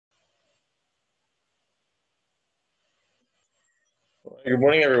Good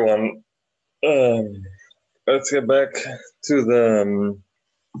morning, everyone. Let's get back to the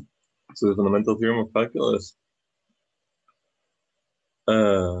fundamental theorem of calculus.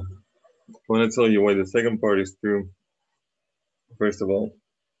 I want to tell you why the second part is true. First of all,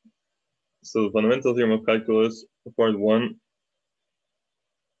 so the fundamental theorem of calculus, part one,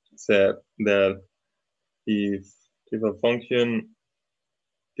 said that if a function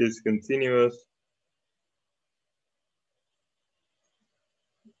is continuous,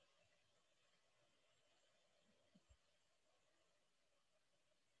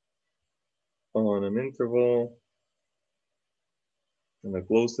 on an interval, in a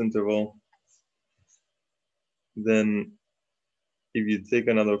closed interval, then if you take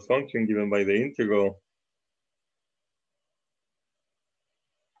another function given by the integral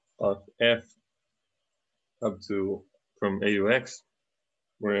of f up to from a to x,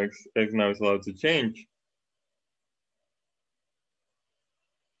 where x now is allowed to change,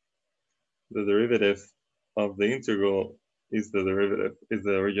 the derivative of the integral is the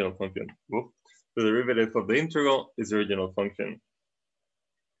original function. Whoop. The derivative of the integral is the original function.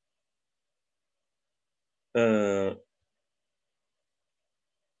 The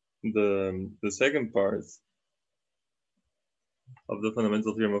second part of the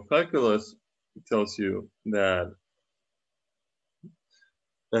fundamental theorem of calculus tells you that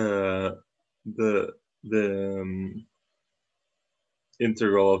the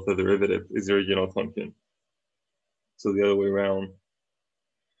integral of the derivative is the original function. So the other way around.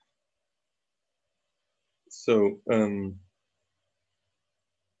 So so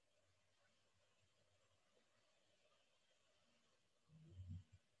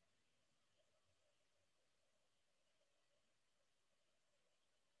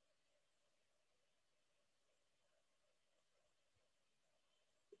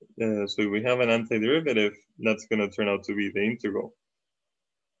if we have an antiderivative, that's going to turn out to be the integral.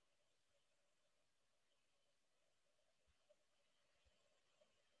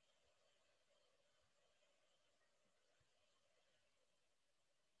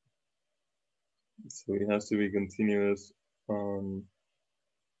 So it has to be continuous on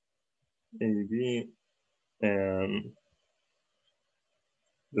AB, and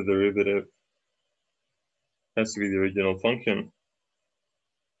the derivative has to be the original function.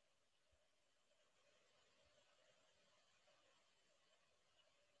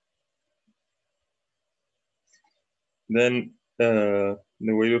 Then the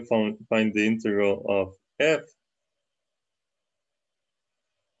way to find the integral of f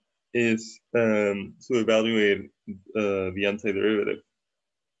is to evaluate the antiderivative.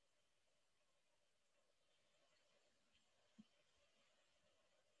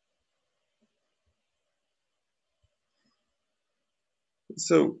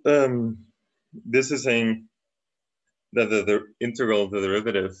 So this is saying that the integral of the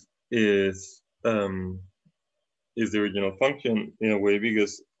derivative is the original function in a way,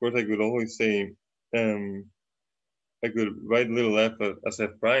 because of course I could always say I could write little f as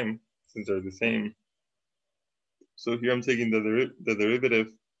f prime, since they're the same. So here I'm taking the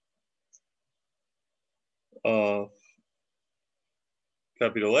derivative of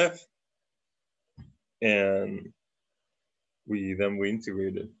capital F, and we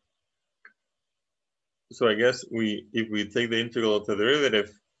integrate it. So I guess if we take the integral of the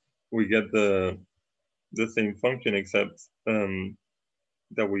derivative, we get the same function, except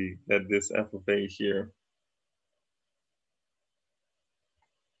that we get this f of a here.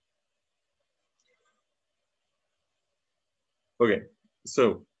 Okay,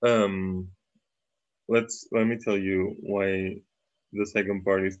 so let me tell you why the second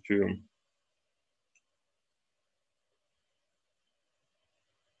part is true.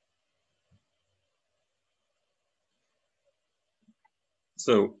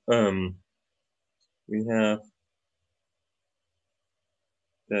 So we have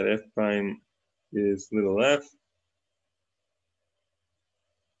that f prime is little f,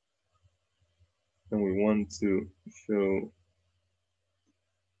 and we want to show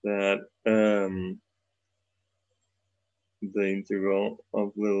that the integral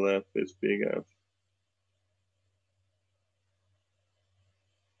of little f is big F.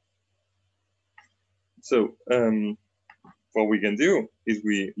 So what we can do is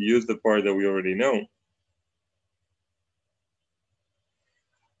we use the part that we already know.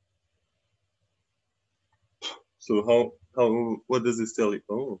 So what does this tell you?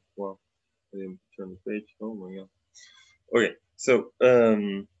 Oh, wow, I didn't turn the page. Oh my God. Okay, so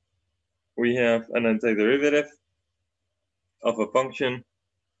we have an antiderivative of a function,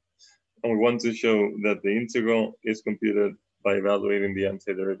 and we want to show that the integral is computed by evaluating the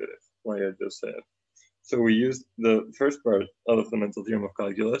antiderivative, like I just said. So we used the first part of the fundamental theorem of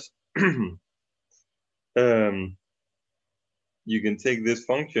calculus. You can take this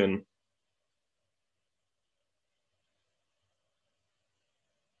function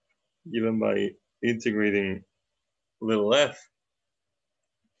given by integrating little f,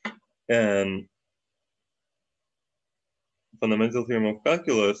 and fundamental theorem of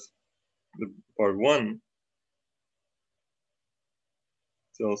calculus, the part 1,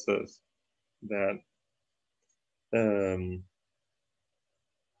 tells us that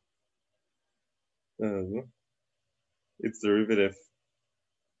its derivative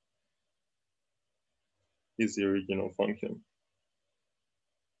is the original function.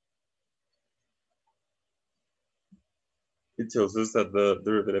 It tells us that the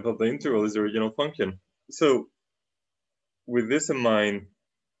derivative of the integral is the original function. So with this in mind,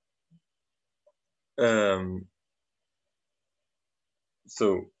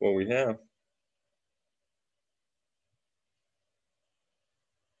 so what we have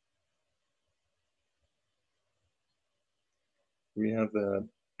that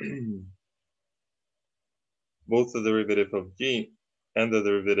both the derivative of g and the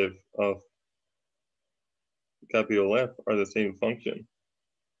derivative of capital F are the same function.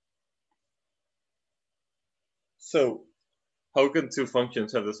 So how can two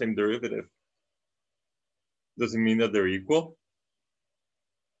functions have the same derivative? Does it mean that they're equal?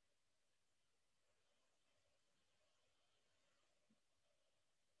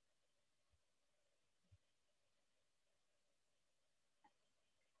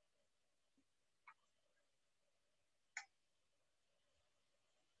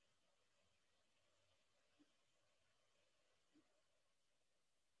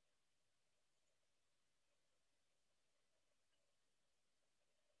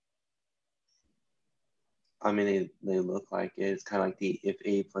 I mean, they look like it. It's kind of like the if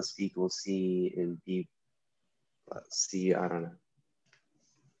A plus B equals C and B plus C. I don't know.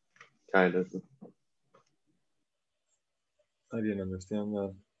 Kind of. I didn't understand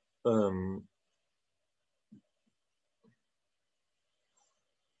that.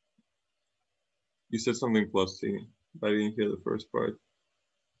 You said something plus C. I didn't hear the first part.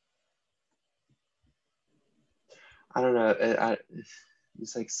 I don't know.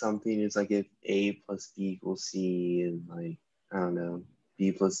 It's like something. It's like if A plus B equals C, and like I don't know,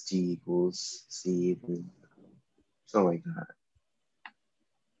 B plus D equals C, and something like that.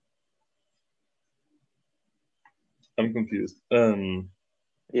 I'm confused.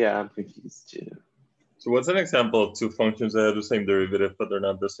 Yeah, I'm confused too. So what's an example of two functions that have the same derivative but they're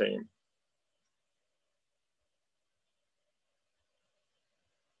not the same?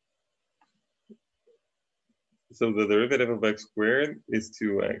 So the derivative of x squared is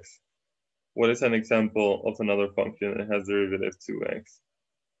 2x. What is an example of another function that has derivative 2x?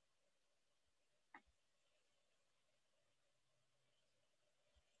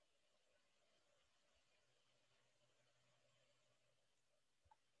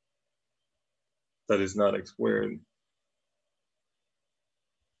 That is not x squared.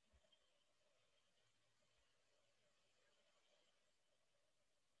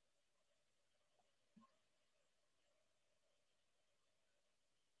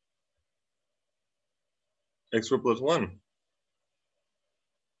 X squared plus 1.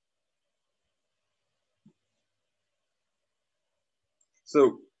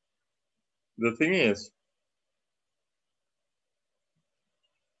 So the thing is,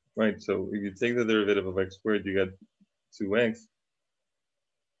 right, so if you take the derivative of x squared, you get 2x.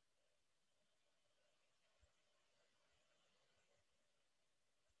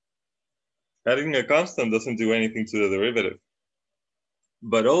 Adding a constant doesn't do anything to the derivative.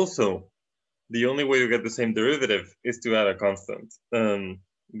 But also, the only way to get the same derivative is to add a constant.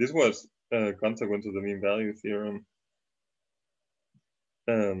 This was a consequence of the mean value theorem.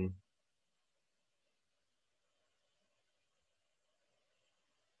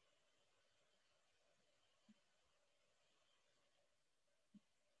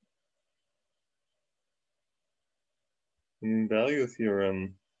 Mean value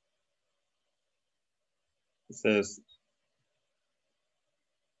theorem says,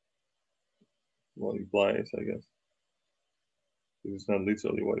 well, implies, I guess. It's not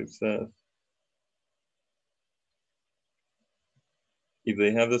literally what it says. If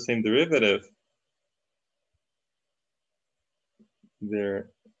they have the same derivative, there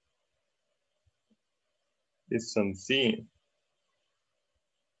is some c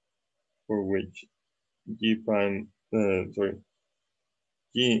for which g prime,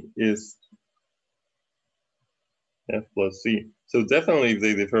 g is f plus c. So definitely if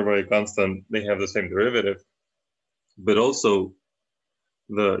they differ by a constant, they have the same derivative. But also,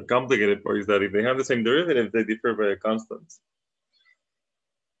 the complicated part is that if they have the same derivative, they differ by a constant.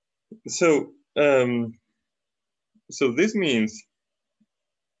 So so this means,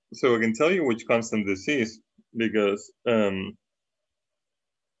 so I can tell you which constant this is because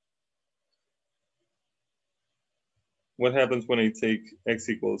what happens when I take x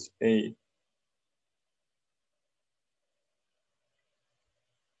equals a?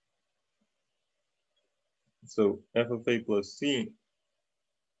 So f of a plus c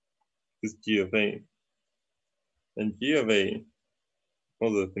is g of a. And g of a,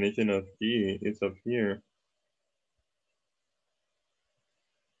 well, the definition of g is up here.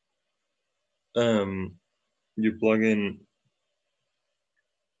 You plug in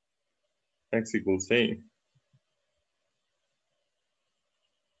x equals a.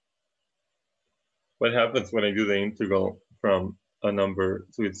 What happens when I do the integral from a number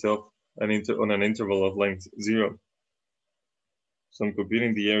to itself on an interval of length 0? So I'm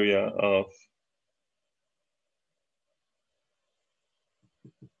computing the area of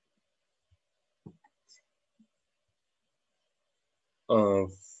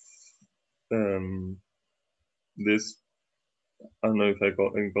this, I don't know if I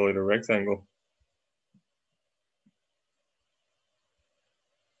can call it a rectangle.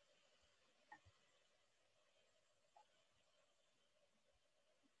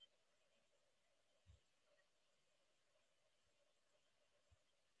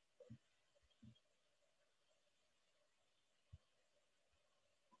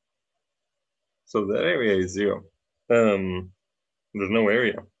 So that area is 0. There's no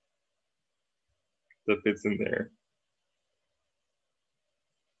area that fits in there.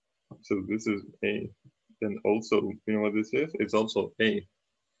 So this is a. And also, you know what this is? It's also a.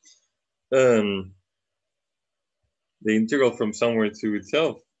 The integral from somewhere to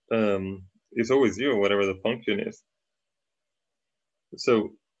itself is always 0, whatever the function is.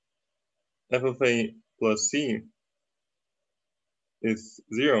 So f of a plus c is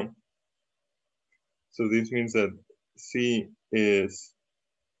 0. So this means that c is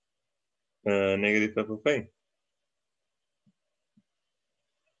negative f of a.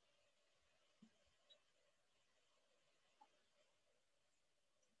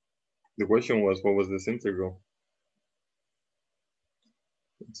 The question was, what was this integral?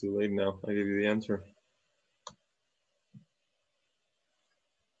 It's too late now. I give you the answer.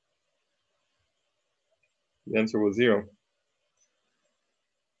 The answer was 0.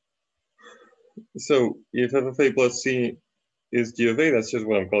 So if f of a plus c is g of a, that's just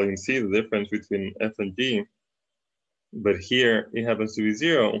what I'm calling c, the difference between f and g. But here it happens to be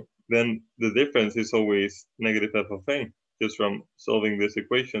 0. Then the difference is always negative f of a, just from solving this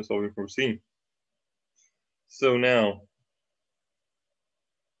equation, solving for c. So now,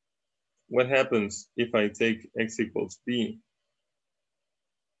 what happens if I take x equals b?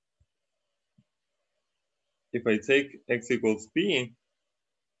 If I take x equals b,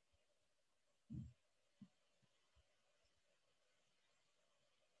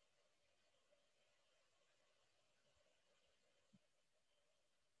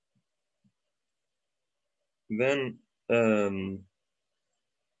 then,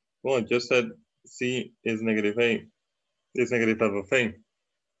 well, I just said c is negative a, is negative f of a.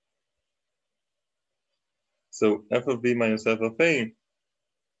 So f of b minus f of a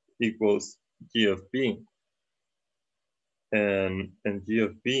equals g of b. And g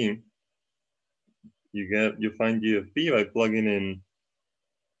of b, you find g of b by plugging in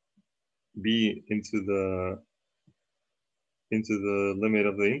b into the limit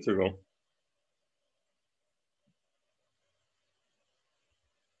of the integral.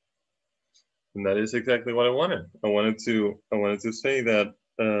 And that is exactly what I wanted. I wanted to say that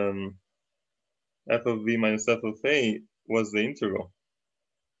f of b minus f of a was the integral.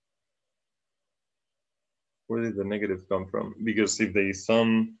 Where did the negative come from? Because if they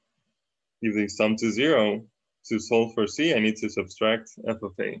sum to 0, to solve for c, I need to subtract f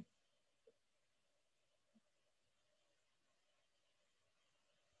of a.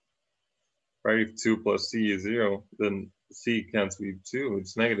 Right? If 2 plus c is 0, then c can't be 2,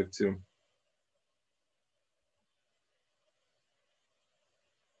 it's negative 2.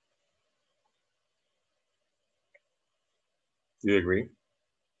 Do you agree?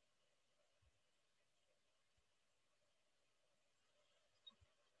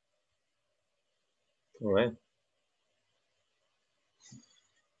 All right.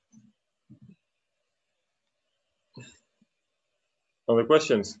 Other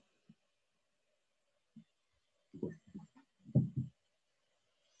questions?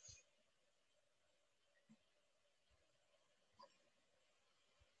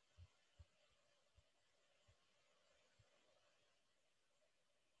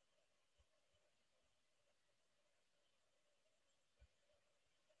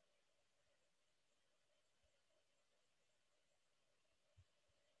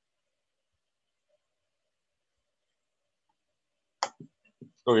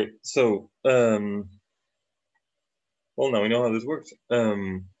 Okay, so well, now we know how this works.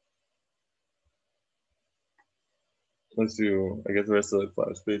 Let's do, I guess, the rest of the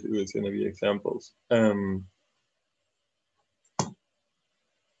class. Basically, it's going to be examples.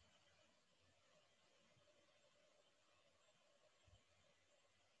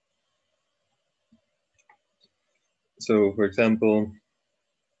 So, for example,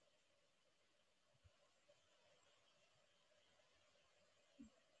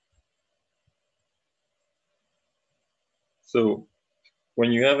 so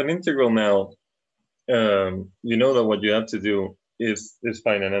when you have an integral now, you know that what you have to do is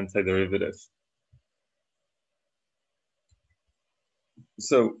find an antiderivative.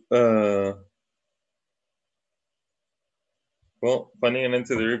 So, well, finding an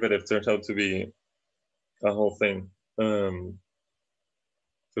antiderivative turns out to be a whole thing. Turns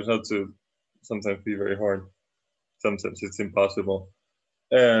out to sometimes be very hard. Sometimes it's impossible.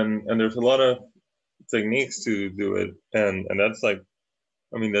 And there's a lot of techniques to do it, and that's like,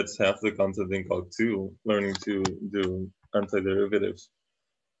 I mean, that's half the concept in Calc 2, learning to do antiderivatives.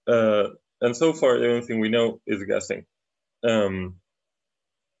 And so far, the only thing we know is guessing. Tomorrow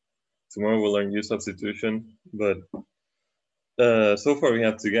we'll learn U substitution, but so far we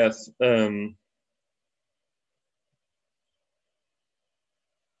have to guess.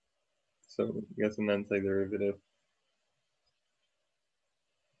 So guess an antiderivative.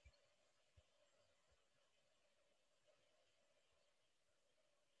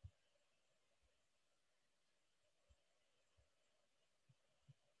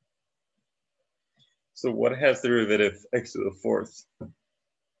 So what has derivative x to the fourth?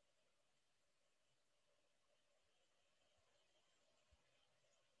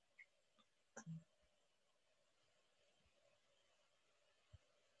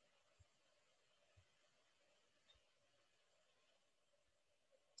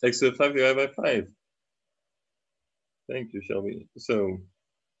 X to the 5 divided by 5. Thank you, Shelby. So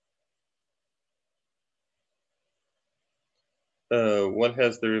what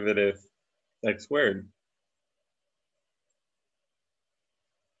has derivative x squared?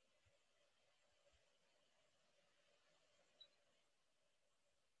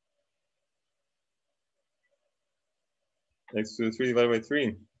 X to the 3 divided by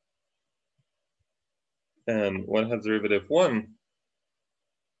 3. And what has derivative 1?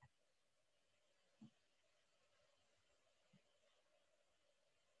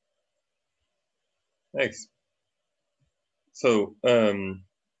 X. So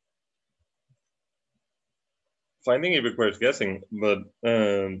finding it requires guessing, but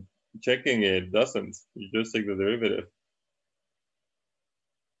checking it doesn't. You just take the derivative.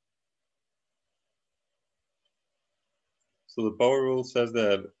 So the power rule says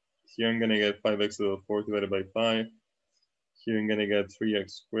that here I'm going to get 5x to the 4th divided by 5. Here I'm going to get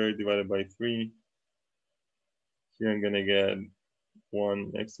 3x squared divided by 3. Here I'm going to get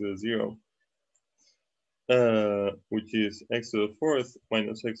 1x to the 0, which is x to the 4th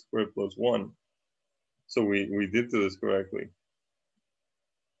minus x squared plus 1. So we did do this correctly.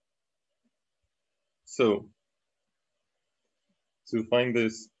 So to find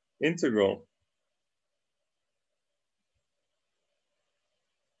this integral,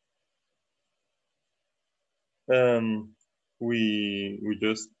 we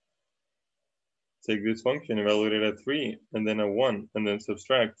just take this function, evaluate it at 3, and then at 1, and then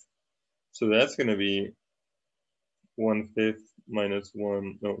subtract. So that's going to be 1/5 minus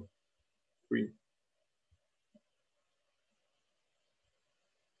 1, no, 3.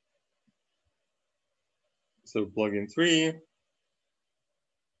 So plug in 3,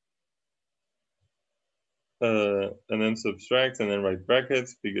 and then subtract, and then write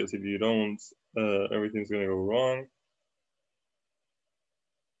brackets, because if you don't, everything's going to go wrong.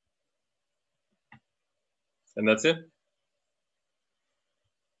 And that's it.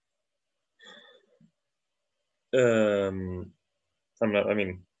 I'm not, I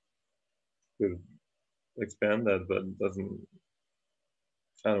mean, could expand that, but it doesn't,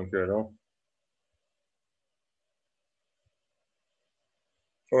 I don't care at all.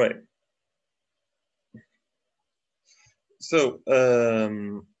 All right. So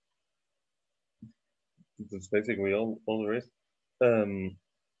that's basically all there is.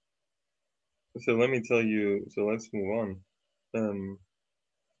 So let me tell you, so let's move on.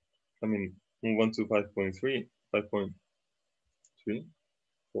 I mean, move on to 5.3, 5.3,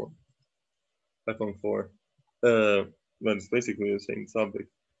 4, 5.4. But it's basically the same topic.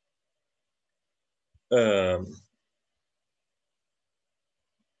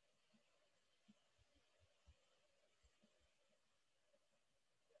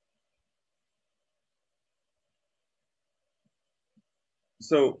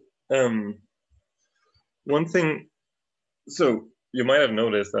 So one thing, so you might have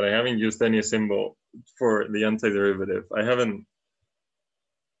noticed that I haven't used any symbol for the antiderivative.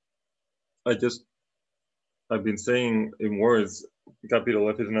 I've been saying in words, capital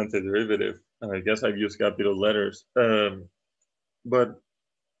F is an antiderivative. I guess I've used capital letters. But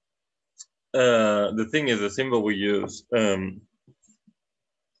the thing is, the symbol we use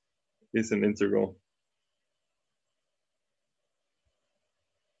is an integral.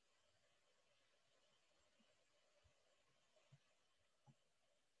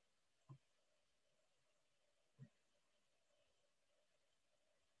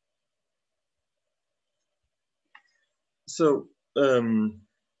 So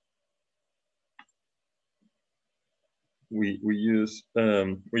we use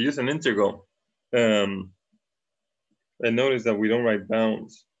an integral, and notice that we don't write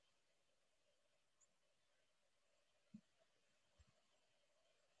bounds.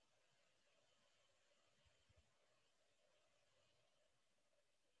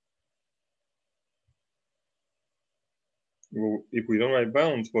 Well, if we don't write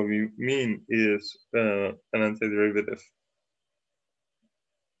bounds, what we mean is an antiderivative.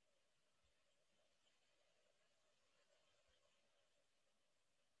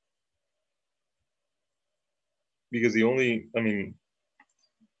 Because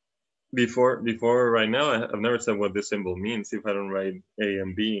before right now, I've never said what this symbol means if I don't write A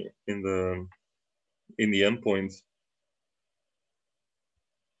and B in the endpoints.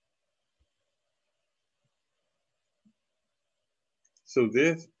 So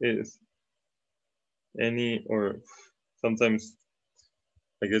this is any, or sometimes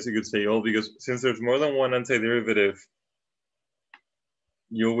I guess you could say all, because since there's more than one antiderivative,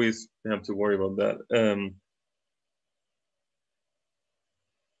 you always have to worry about that.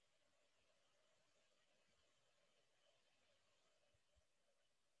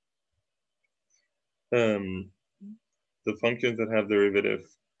 The functions that have derivative,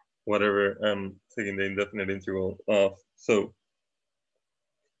 whatever, taking the indefinite integral off. So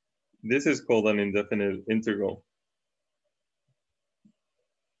this is called an indefinite integral.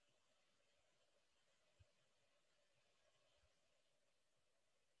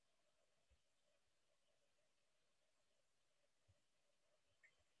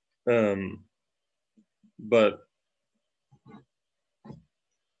 But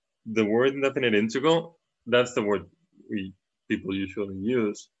the word indefinite integral, that's the word people usually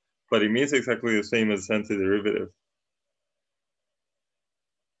use, but it means exactly the same as antiderivative.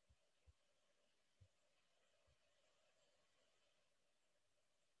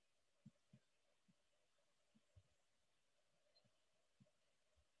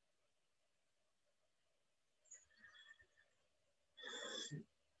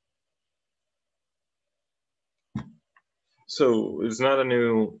 So it's not a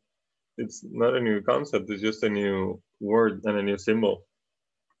new concept. It's just a new word and a new symbol.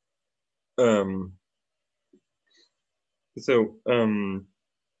 Um, so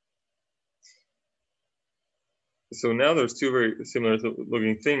now there's two very similar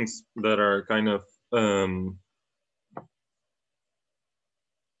looking things that are kind of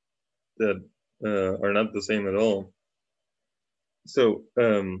that are not the same at all. So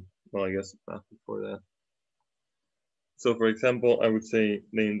well, I guess not before that. So for example, I would say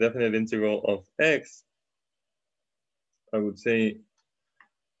the indefinite integral of x, I would say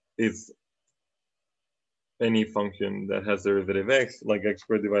it's any function that has derivative x, like x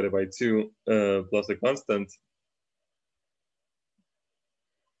squared divided by 2 plus a constant.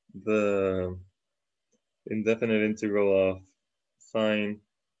 The indefinite integral of sine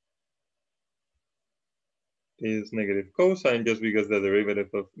is negative cosine, just because the derivative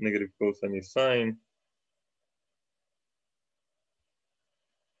of negative cosine is sine,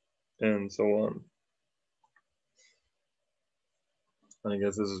 and so on. I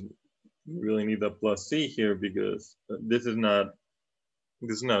guess you really need the plus c here, because this is not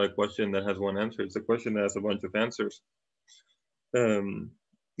a question that has one answer. It's a question that has a bunch of answers. The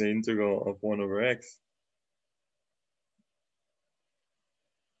integral of 1 over x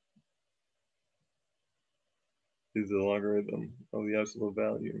is the logarithm of the absolute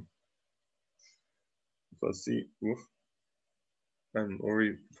value plus c. Oof. I'm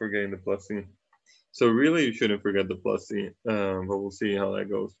already forgetting the plus c. So really, you shouldn't forget the plus c, but we'll see how that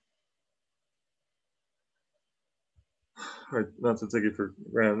goes. All right, not to take it for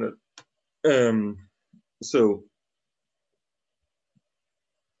granted. So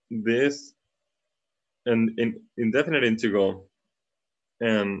this and indefinite integral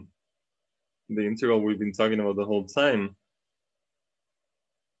and the integral we've been talking about the whole time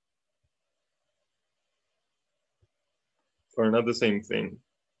are not the same thing.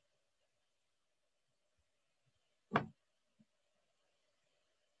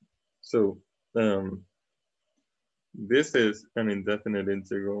 So this is an indefinite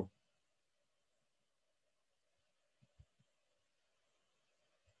integral.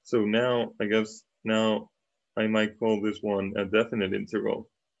 So now, I guess now I might call this one a definite integral.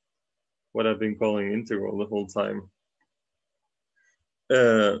 What I've been calling integral the whole time.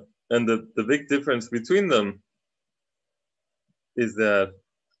 And the big difference between them is that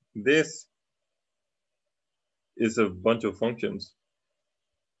this is a bunch of functions.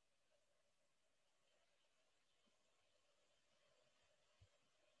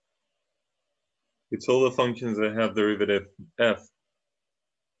 It's all the functions that have derivative f.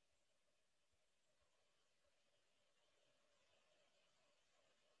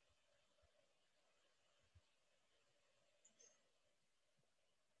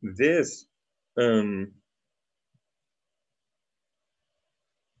 This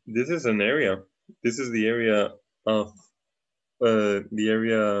this is an area. This is the area of the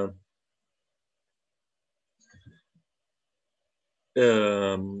area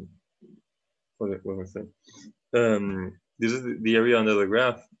what was I saying? This is the area under the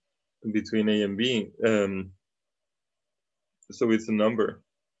graph between A and B. So it's a number.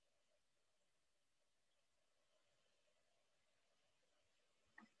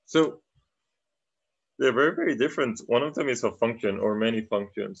 So they're very, very different. One of them is a function or many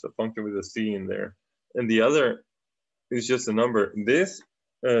functions, a function with a C in there. And the other is just a number. This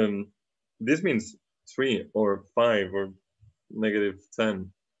means 3 or 5 or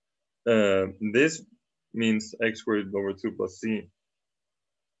 -10. This means x squared over 2 plus c.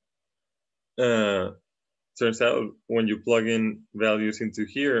 Turns out when you plug in values into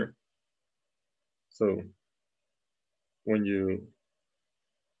here, so when you,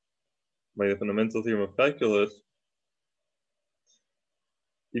 by the fundamental theorem of calculus,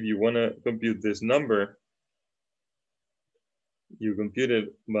 if you want to compute this number, you compute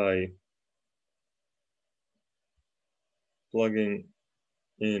it by plugging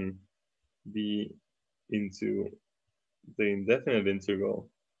in b into the indefinite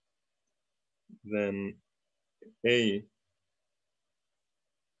integral, then a,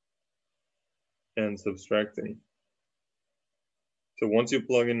 and subtracting. So once you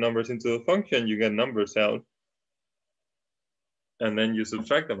plug in numbers into the function, you get numbers out, and then you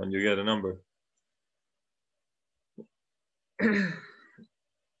subtract them and you get a number.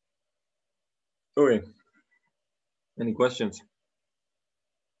 Okay, any questions?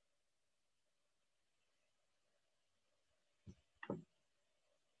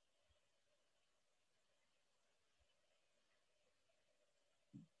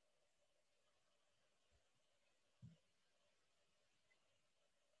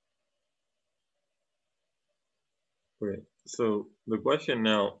 Okay, so the question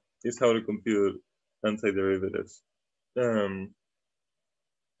now is how to compute antiderivatives. And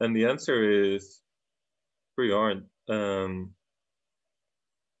the answer is pretty hard.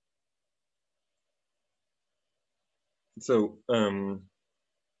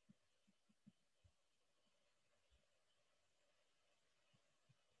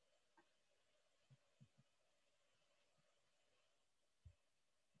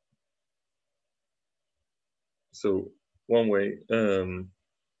 So one way,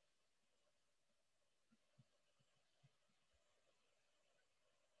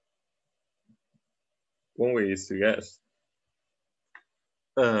 is to guess.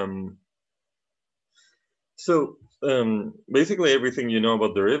 Basically everything you know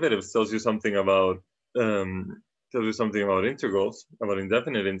about derivatives tells you something about integrals, about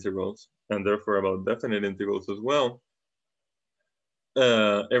indefinite integrals, and therefore about definite integrals as well.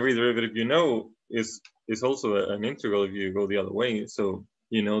 Every derivative you know is also an integral if you go the other way. So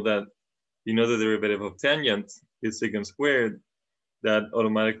you know the derivative of tangent is secant squared. That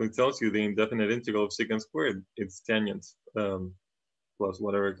automatically tells you the indefinite integral of secant squared. It's tangent plus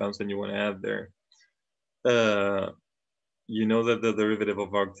whatever constant you want to add there. You know that the derivative of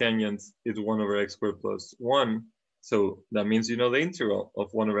arctangent is 1 over x squared plus 1. So that means you know the integral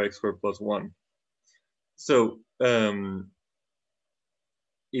of 1 over x squared plus 1. So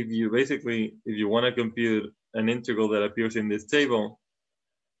if you want to compute an integral that appears in this table,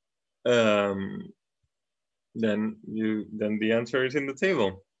 then the answer is in the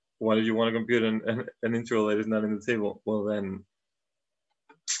table. Why do you want to compute an integral that is not in the table? Well, then,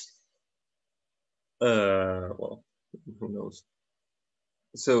 well, who knows?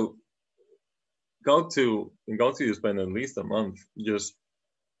 So in Calc 2, you spend at least a month just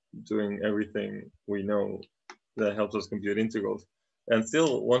doing everything we know that helps us compute integrals. And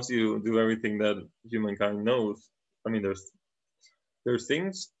still, once you do everything that humankind knows, I mean, there's there's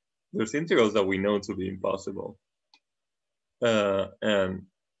integrals that we know to be impossible, and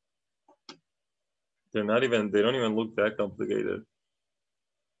they don't even look that complicated.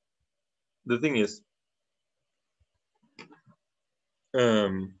 The thing is,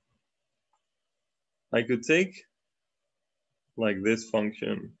 I could take like this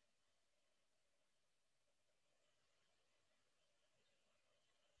function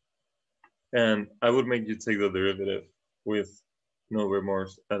and I would make you take the derivative with no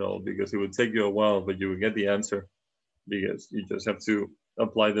remorse at all, because it would take you a while, but you would get the answer because you just have to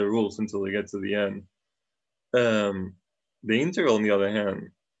apply the rules until you get to the end. The integral, on the other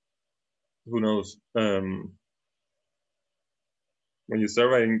hand, who knows? When you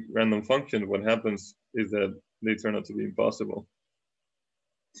start writing random functions, what happens is that they turn out to be impossible.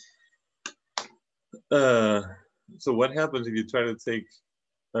 So what happens if you try to take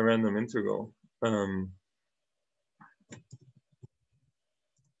a random integral?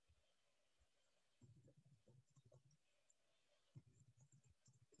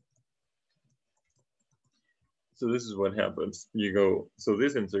 So this is what happens. You go, so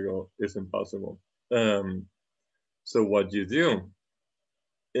this integral is impossible. So what you do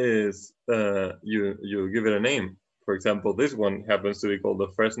is you give it a name. For example, this one happens to be called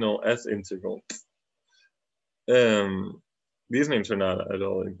the Fresnel S integral. These names are not at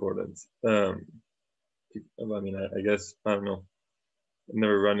all important. I mean, I guess, I don't know. I've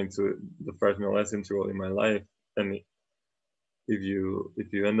never run into the Fresnel S integral in my life. And if you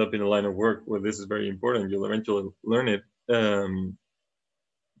end up in a line of work where this is very important, you'll eventually learn it.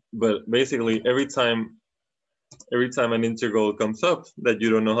 But basically, every time an integral comes up that you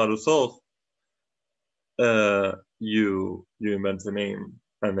don't know how to solve, you invent a name,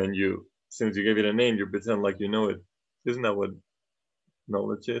 and then since you gave it a name, you pretend like you know it. Isn't that what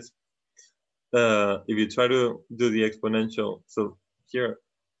knowledge is? If you try to do the exponential, so here,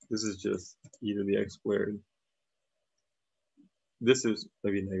 this is just e to the x squared. This is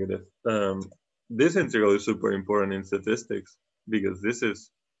maybe negative. This integral is super important in statistics because this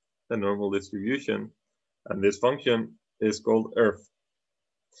is a normal distribution, and this function is called ERF.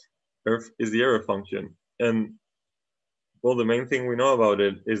 ERF is the error function, and well, the main thing we know about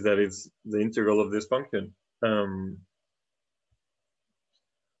it is that it's the integral of this function.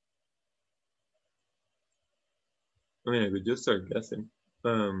 I mean, I could just start guessing.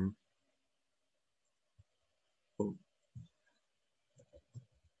 Well,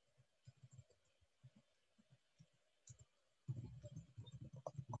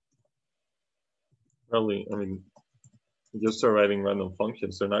 probably, I mean, just start writing random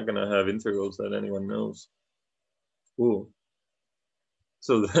functions. They're not going to have integrals that anyone knows. Ooh.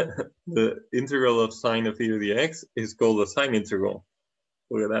 So the integral of sine of e to the x is called a sine integral.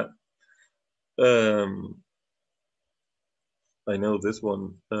 Look at that. I know this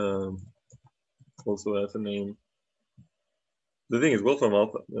one also has a name. The thing is, Wolfram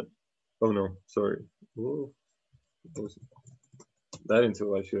Alpha. Oh no, sorry. Ooh, that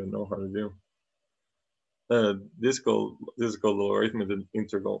integral I should know how to do. This is called logarithmic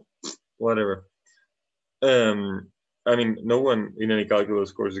integral. Whatever. I mean, no one in any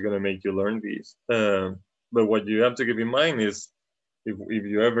calculus course is going to make you learn these. But what you have to keep in mind is, if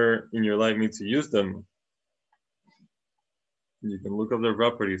you ever in your life need to use them, you can look up their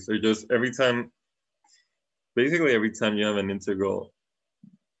properties. They're just basically every time you have an integral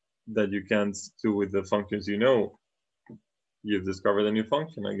that you can't do with the functions you know, you've discovered a new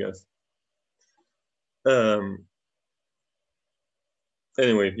function, I guess.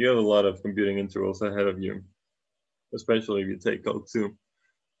 Anyway, you have a lot of computing integrals ahead of you, especially if you take Calc 2.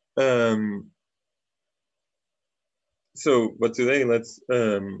 So, but today let's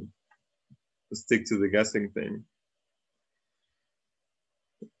stick to the guessing thing.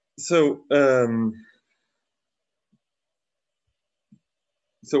 So,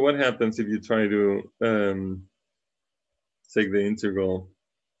 so what happens if you try to take the integral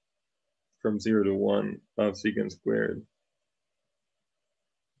from 0 to 1 of secant squared?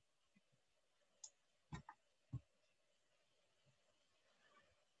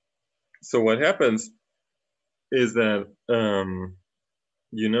 So what happens is that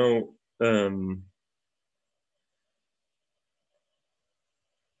you know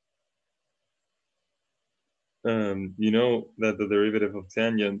that the derivative of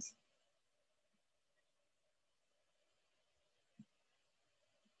tangent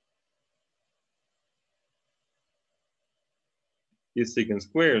is secant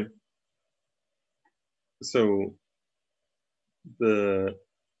squared. So the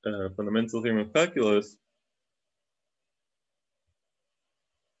fundamental theorem of calculus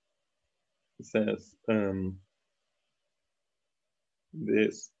says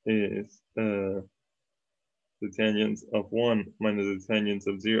this is the tangent of 1 minus the tangent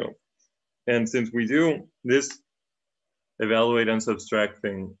of 0. And since we do this evaluate and subtract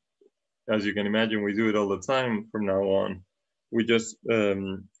thing, as you can imagine, we do it all the time from now on. We just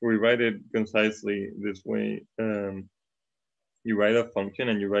rewrite it concisely this way. You write a function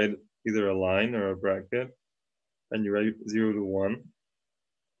and you write either a line or a bracket, and you write 0 to 1.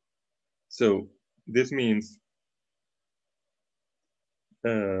 So this means,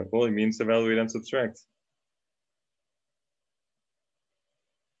 well, it means evaluate and subtract.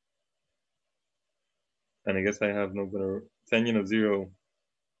 And I guess I have no better tangent of 0.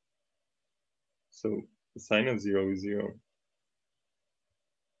 So the sine of 0 is 0.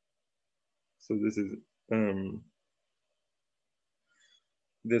 So this is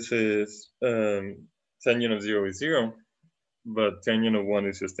tangent of 0 is 0, but tangent of 1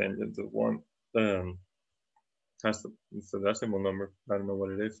 is just tangent of 1. It's a decimal number. I don't know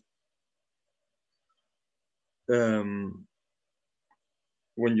what it is.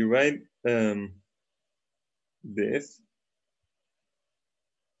 When you write this,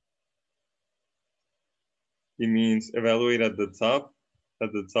 it means evaluate at the top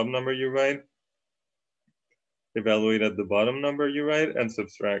number you write, evaluate at the bottom number you write, and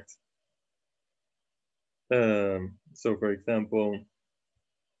subtract. So for example,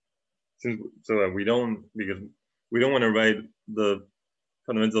 we don't want to write the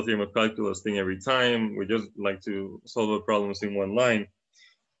fundamental theorem of calculus thing every time. We just like to solve the problems in one line.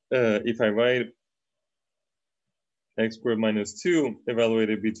 If I write x squared minus 2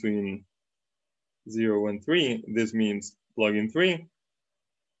 evaluated between 0 and 3, this means plug in 3,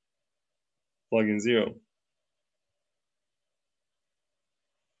 plug in 0,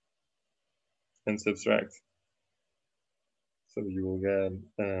 and subtract. So you will get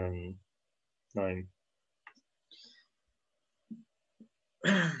 9.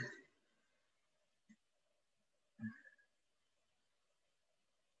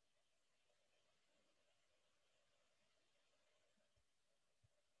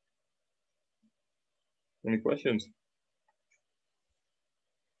 Any questions?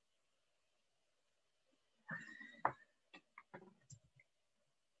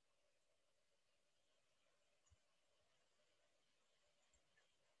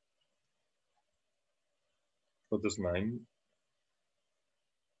 What does 9?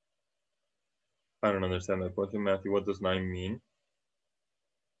 I don't understand that question, Matthew. What does 9 mean?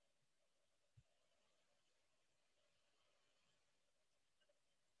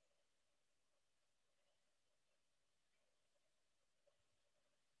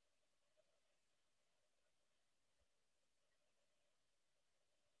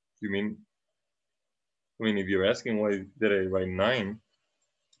 You mean, if you're asking why did I write 9,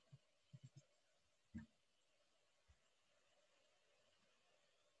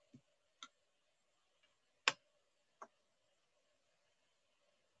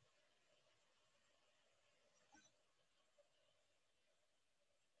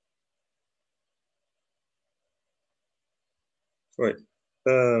 right?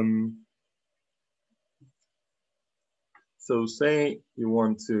 So say you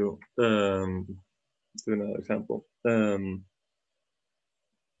want to do another example. Control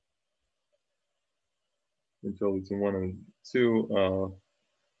between 1 and 2,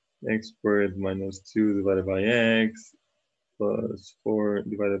 x squared minus 2 divided by x plus 4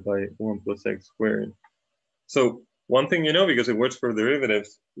 divided by 1 plus x squared. So one thing you know, because it works for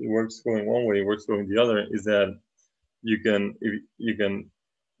derivatives, it works going one way, it works going the other, is that you can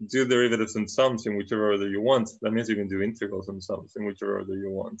do derivatives and sums in whichever order you want. That means you can do integrals and sums in whichever order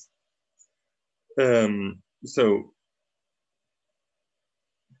you want. So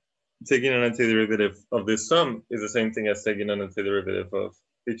taking an antiderivative of this sum is the same thing as taking an antiderivative of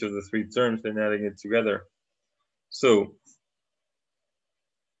each of the three terms and adding it together. So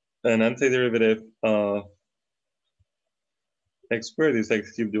an antiderivative of x squared is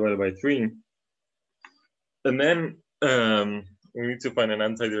x cubed divided by 3. And then we need to find an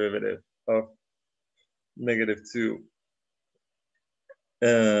antiderivative of -2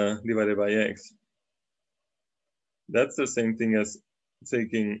 divided by x. That's the same thing as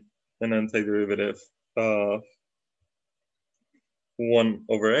taking an antiderivative of 1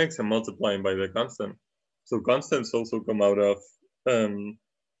 over x and multiplying by the constant. So constants also come out of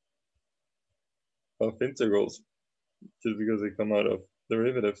integrals just because they come out of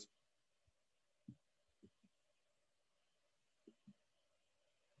derivatives.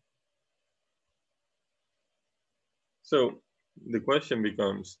 So the question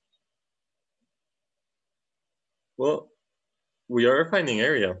becomes, well, we are finding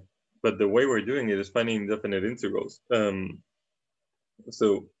area, but the way we're doing it is finding indefinite integrals.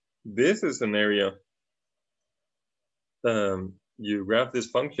 So this is an area. You graph this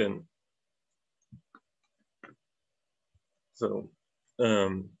function. So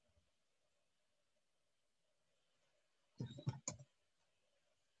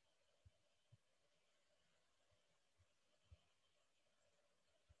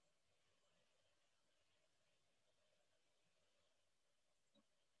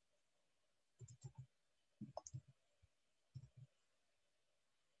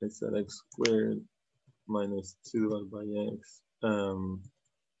it's at x squared minus 2 divided by x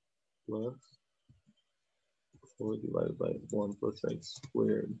plus 4 divided by 1 plus x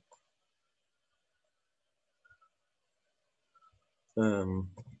squared.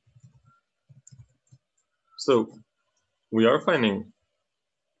 So we are finding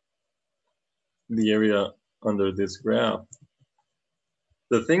the area under this graph.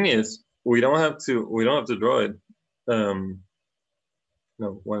 The thing is, we don't have to draw it.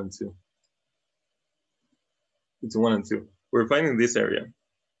 No, 1 and 2. It's 1 and 2. We're finding this area.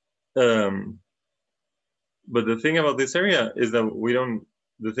 But the thing about this area is that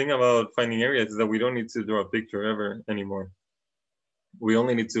the thing about finding areas is that we don't need to draw a picture ever anymore. We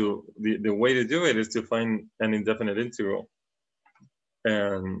only need to, the way to do it is to find an indefinite integral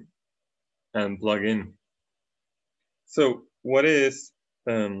and plug in. So what is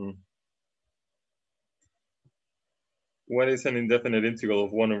an indefinite integral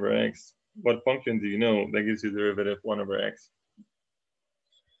of 1 over x? What function do you know that gives you the derivative 1 over x?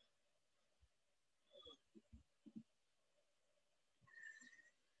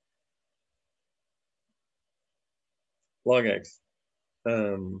 Log x.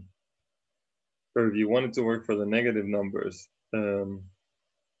 Or if you wanted to work for the negative numbers, log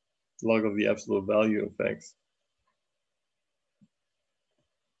of the absolute value of x.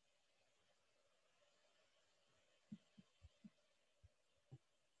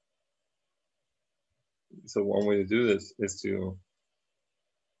 So one way to do this is to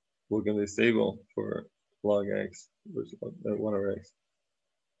look in this table for log x, which is 1 over x.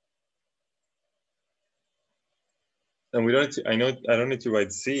 And we don't, I don't need to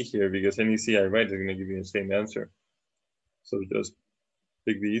write c here because any c I write is going to give you the same answer. So just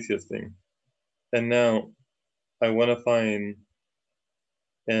pick the easiest thing. And now I want to find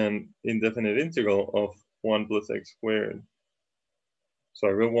an indefinite integral of 1 plus x squared. So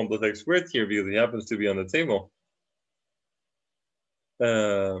I wrote 1 plus x squared here because it happens to be on the table.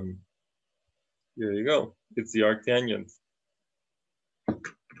 Here you go. It's the arctangent.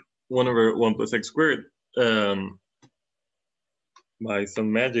 1 over 1 plus x squared. By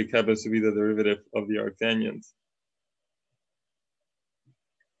some magic happens to be the derivative of the arctangent.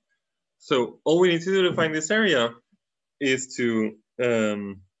 So all we need to do to find this area is to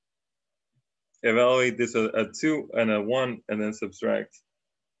evaluate this at 2 and at 1 and then subtract.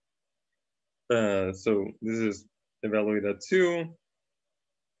 So this is evaluate at 2.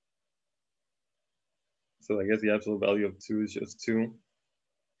 So I guess the absolute value of 2 is just 2.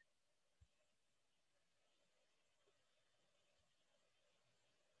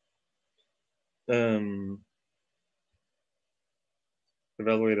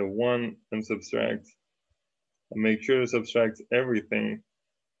 Evaluate at 1 and subtract. And make sure to subtract everything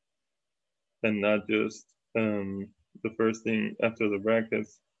and not just the first thing after the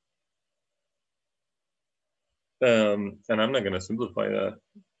brackets. And I'm not going to simplify that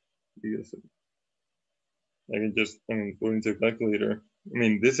because I can just put into a calculator. I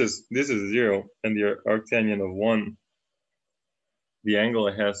mean, this is 0 and the arctangent of 1. The angle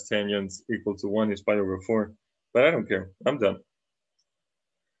it has tangents equal to 1 is pi over 4. But I don't care. I'm done.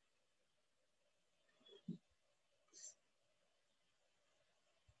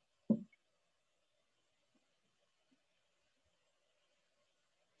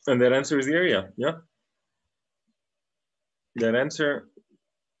 And that answer is the area, yeah? That answer,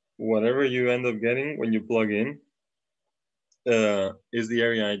 whatever you end up getting when you plug in, is the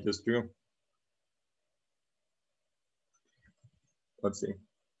area I just drew. Let's see.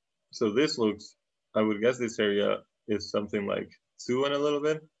 So this looks, I would guess this area is something like 2 and a little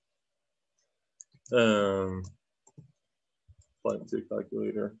bit. Plug into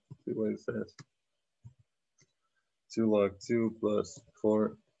calculator, see what it says. 2 log 2 plus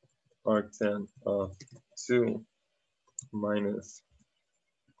 4 arctan of 2 minus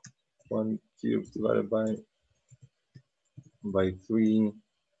 1 cubed divided by 3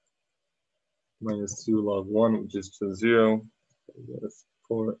 minus 2 log 1, which is just 0. That's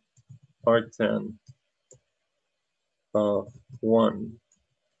 4 arctan of 1,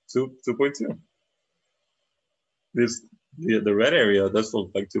 2.2. The red area does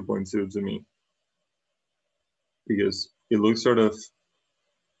look like 2.2 to me because it looks sort of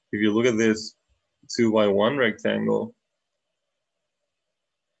if you look at this 2 by 1 rectangle,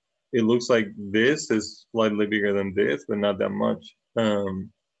 it looks like this is slightly bigger than this, but not that much.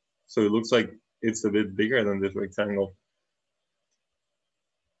 So it looks like it's a bit bigger than this rectangle.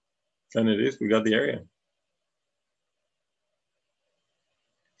 And it is, we got the area.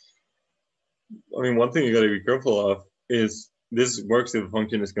 I mean, one thing you got to be careful of is this works if the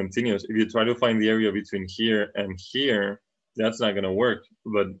function is continuous. If you try to find the area between here and here, that's not going to work.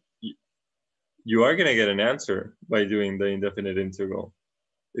 But you are going to get an answer by doing the indefinite integral.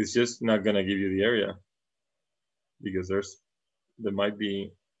 It's just not going to give you the area because there might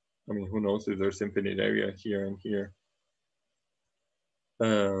be, I mean, who knows if there's infinite area here and here.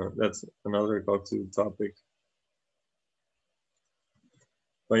 That's another go-to topic.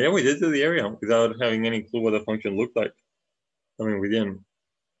 But yeah, we did do the area without having any clue what the function looked like. I mean, we didn't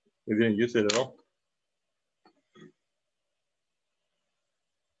use it at all.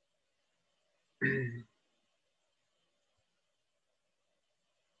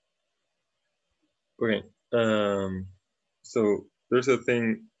 Okay. So there's a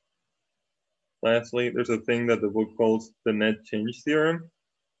thing. Lastly, there's a thing that the book calls the net change theorem.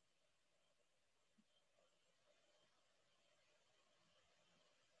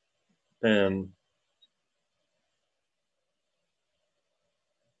 And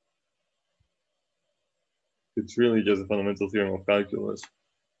it's really just a fundamental theorem of calculus.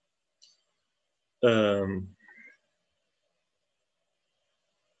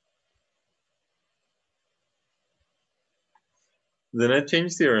 The net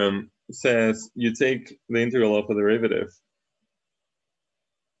change theorem says you take the integral of a derivative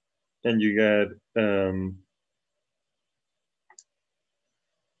and you get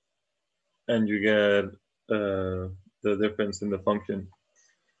the difference in the function.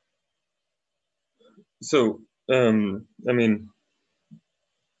 So I mean,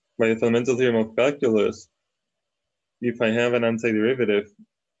 by the fundamental theorem of calculus, if I have an antiderivative,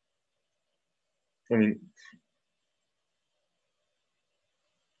 I mean,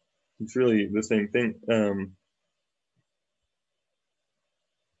 it's really the same thing.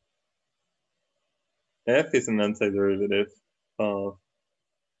 F is an antiderivative of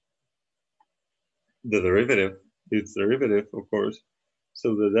the derivative, its derivative, of course.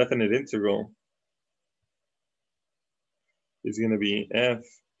 So the definite integral is going to be F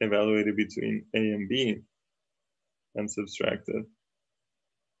evaluated between A and B and subtracted.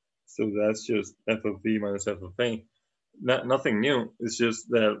 So that's just F of B minus F of A. Nothing new. It's just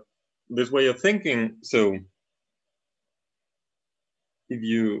that this way of thinking. So if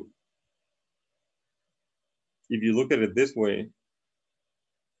you look at it this way,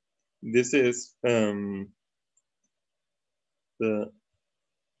 this is the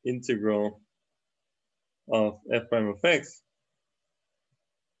integral of f prime of x,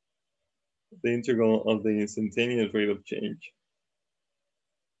 the integral of the instantaneous rate of change.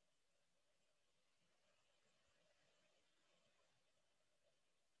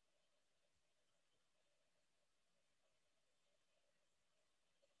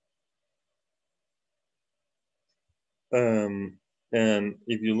 And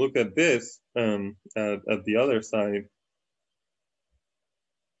if you look at this at the other side,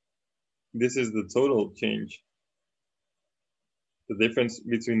 this is the total change. The difference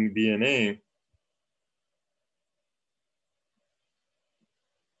between B and A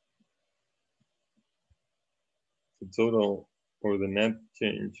the total or the net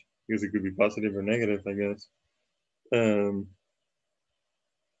change, because it could be positive or negative, I guess.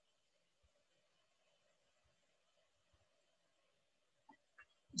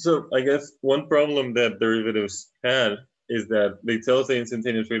 So I guess one problem that derivatives had is that they tell us the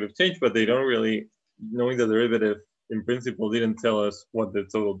instantaneous rate of change, but they don't really, knowing the derivative in principle didn't tell us what the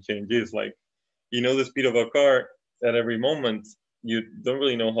total change is. Like, you know the speed of a car at every moment, you don't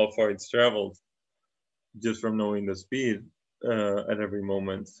really know how far it's traveled just from knowing the speed at every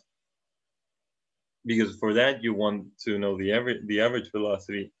moment. Because for that, you want to know the average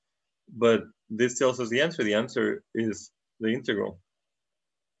velocity. But this tells us the answer. The answer is the integral.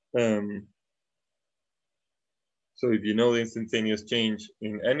 So if you know the instantaneous change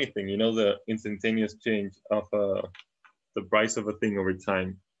in anything, you know the instantaneous change of the price of a thing over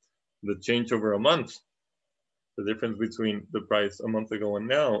time, the change over a month, the difference between the price a month ago and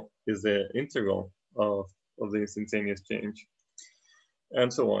now is the integral of the instantaneous change,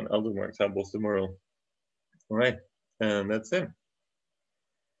 and so on. I'll do more examples tomorrow. All right, and that's it.